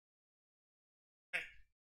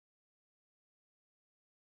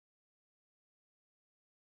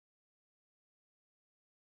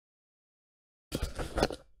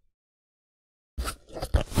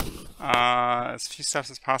As few steps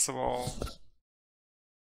as possible.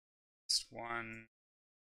 Just one.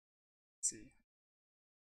 Let's see.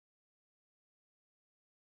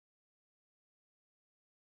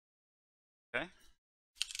 Okay.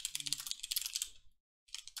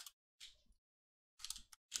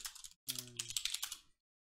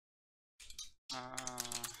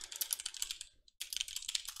 Uh,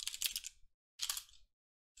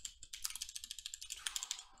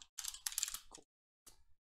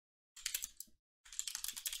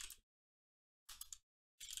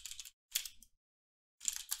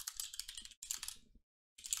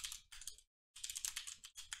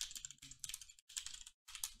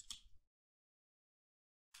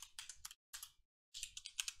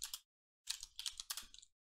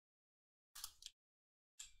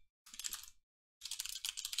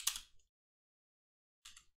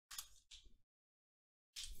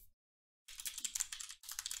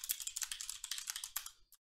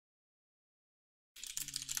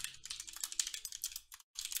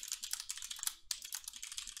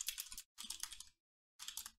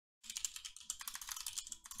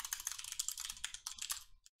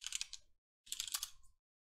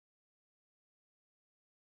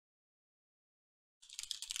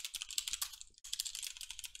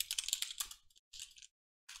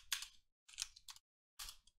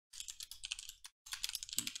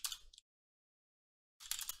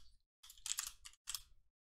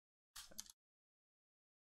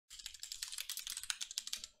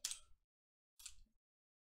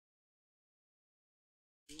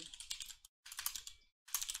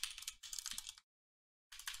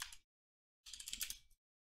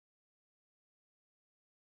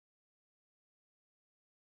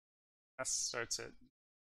 that starts it.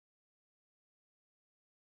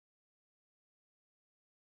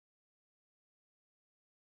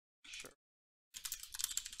 Sure.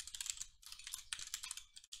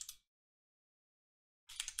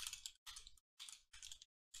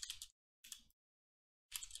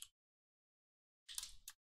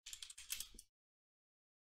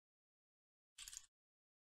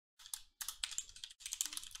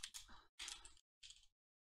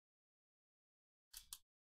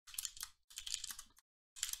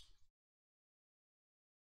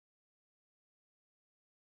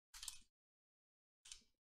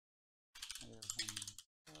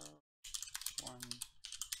 One,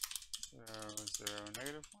 0,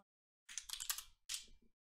 0, -1.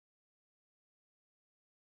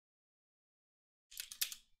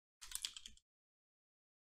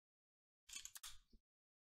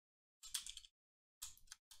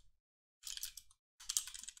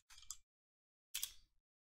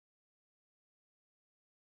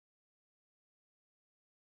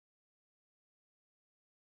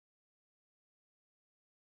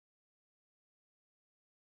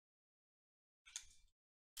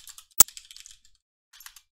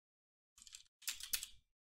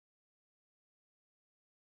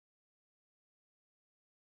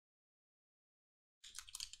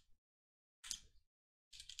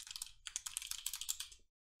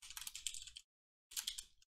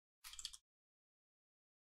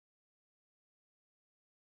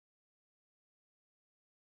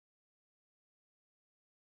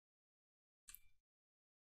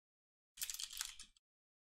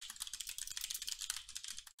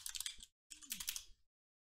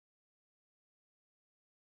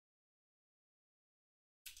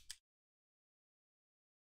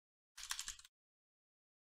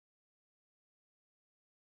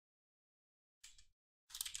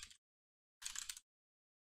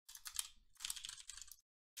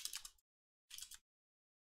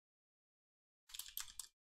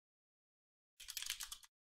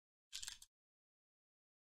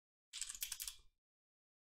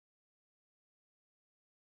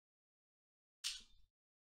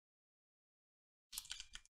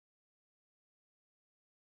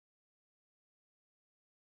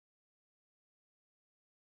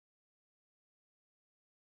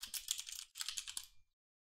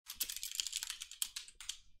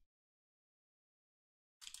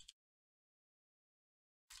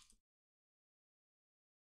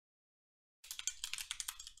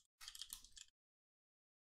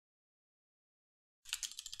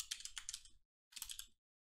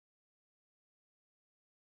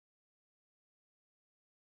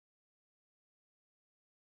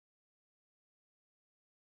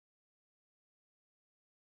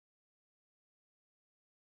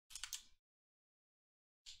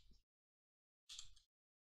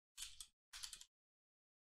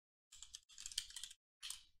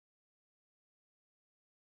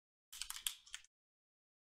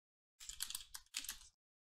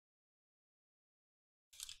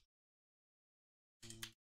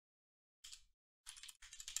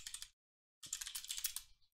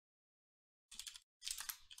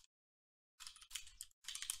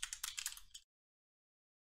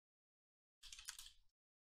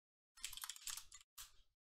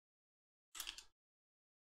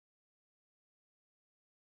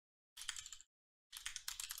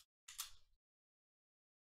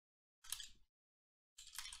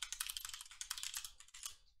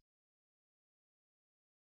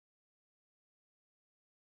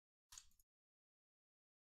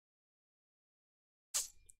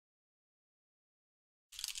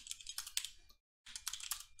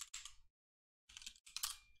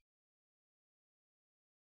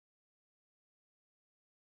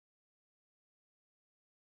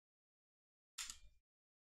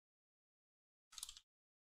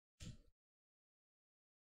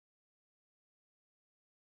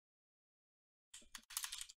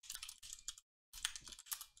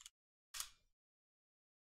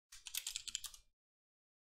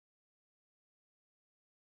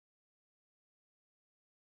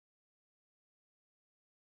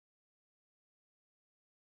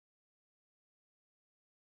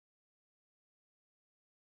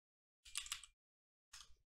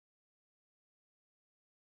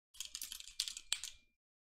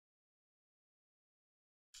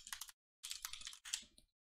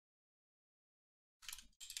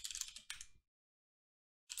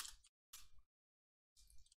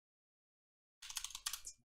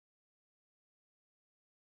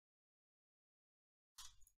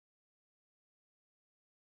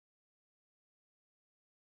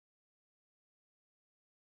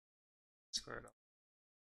 squared up.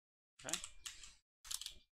 Okay.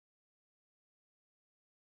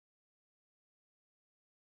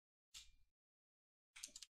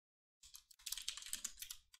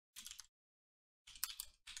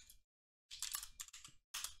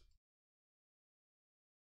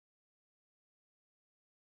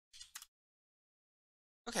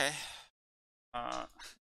 Okay.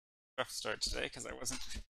 Rough start today because I wasn't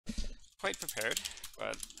quite prepared,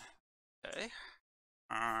 but okay.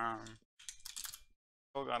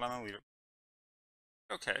 Still got on the leader.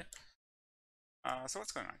 Okay. So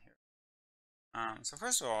what's going on here? So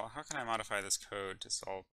first of all, how can I modify this code to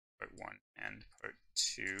solve part 1 and part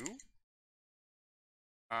 2?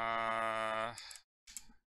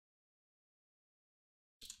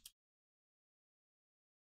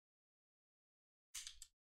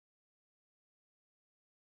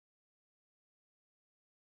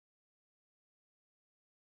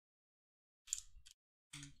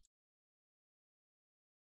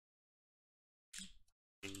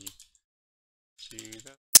 Do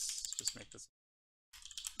this. Just make this.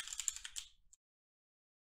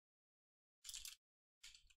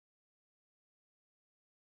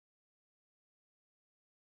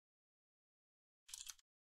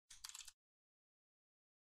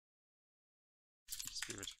 Just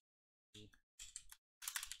be returned.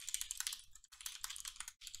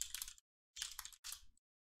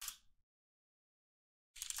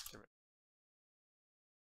 Give it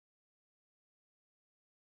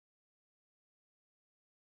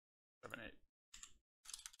 7, 8.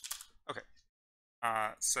 Okay.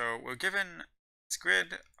 So we're given this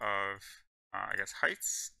grid of, I guess,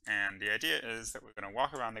 heights, and the idea is that we're going to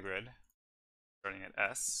walk around the grid, starting at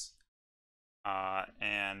S,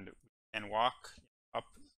 and we can walk up,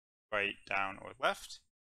 right, down, or left,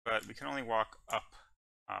 but we can only walk up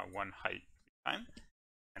one height at a time.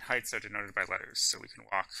 And heights are denoted by letters, so we can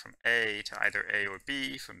walk from A to either A or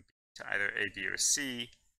B, from B to either A, B, or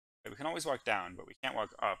C. But we can always walk down, but we can't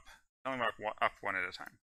walk up. We can only walk up one at a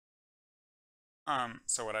time.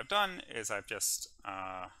 So what I've done is I've just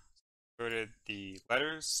coded the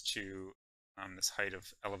letters to this height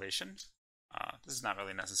of elevation. This is not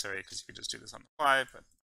really necessary because you could just do this on the fly, but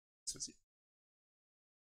this was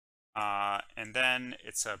and then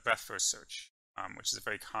it's a breadth first search, which is a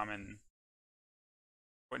very common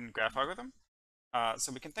important graph algorithm.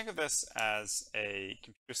 So we can think of this as a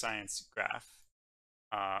computer science graph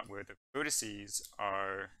where the vertices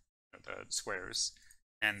are the squares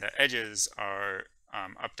and the edges are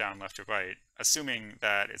up, down, left, or right, assuming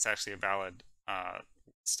that it's actually a valid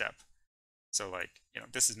step. So like,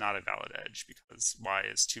 this is not a valid edge because y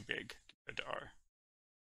is too big compared to r.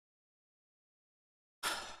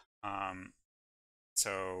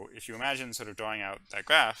 So if you imagine sort of drawing out that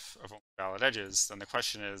graph of only valid edges, then the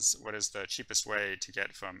question is, what is the cheapest way to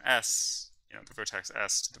get from S, the vertex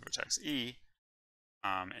S to the vertex E?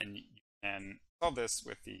 And you can solve this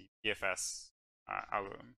with the DFS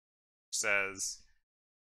algorithm, which says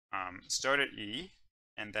start at E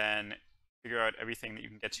and then figure out everything that you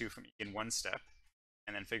can get to from E in one step,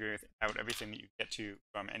 and then figure out everything that you get to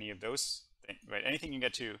from any of those things, right? Anything you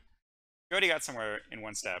get to, you already got somewhere in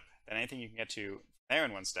one step, then anything you can get to there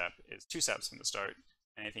in one step is 2 steps from the start.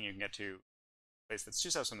 Anything you can get to a place that's 2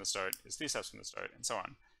 steps from the start is 3 steps from the start, and so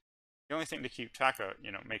on. The only thing to keep track of,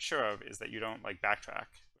 make sure of, is that you don't like backtrack,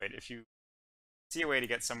 right? If you see a way to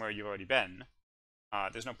get somewhere you've already been,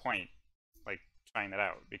 there's no point like trying that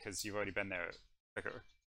out because you've already been there quicker.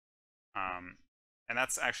 And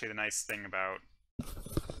that's actually the nice thing about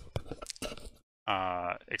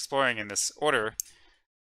exploring in this order,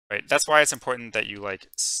 right? That's why it's important that you like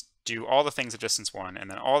do all the things of distance 1 and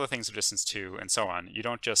then all the things of distance 2 and so on. You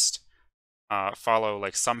don't just follow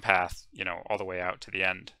like some path, all the way out to the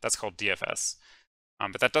end. That's called DFS.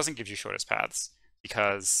 But that doesn't give you shortest paths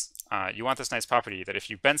because you want this nice property that if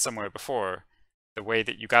you've been somewhere before, the way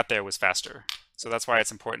that you got there was faster. So that's why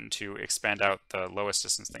it's important to expand out the lowest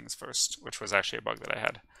distance things first, which was actually a bug that I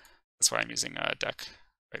had. That's why I'm using deque,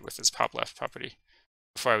 right, with this pop left property.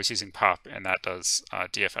 Before I was using pop, and that does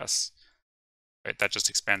DFS. Right, that just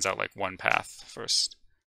expands out like one path first.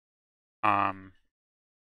 So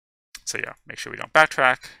yeah, make sure we don't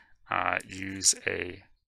backtrack. Use a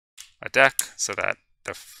deque so that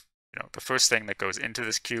the first thing that goes into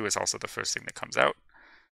this queue is also the first thing that comes out.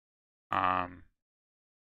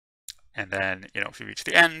 And then if you reach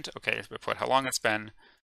the end, okay, report how long it's been,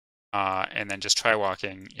 and then just try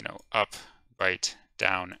walking up, right,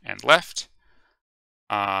 down, and left.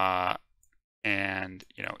 And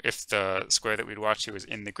if the square that we'd walk to is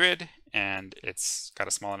in the grid and it's got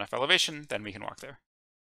a small enough elevation, then we can walk there.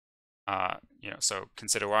 So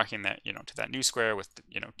consider walking that to that new square with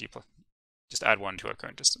d just add 1 to our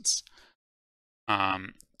current distance.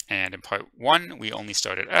 And in part 1, we only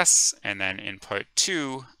start at s, and then in part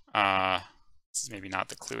 2, this is maybe not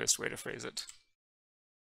the clearest way to phrase it.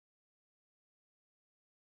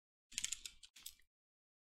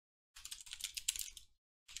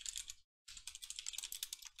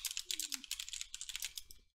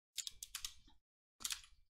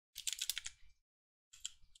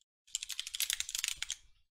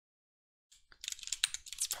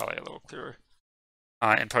 It's probably a little clearer.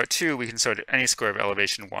 In part 2, we can start at any square of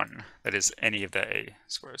elevation 1, that is, any of the a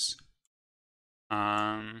squares.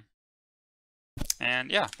 And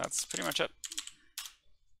yeah, that's pretty much it.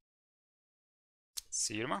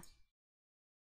 See you tomorrow.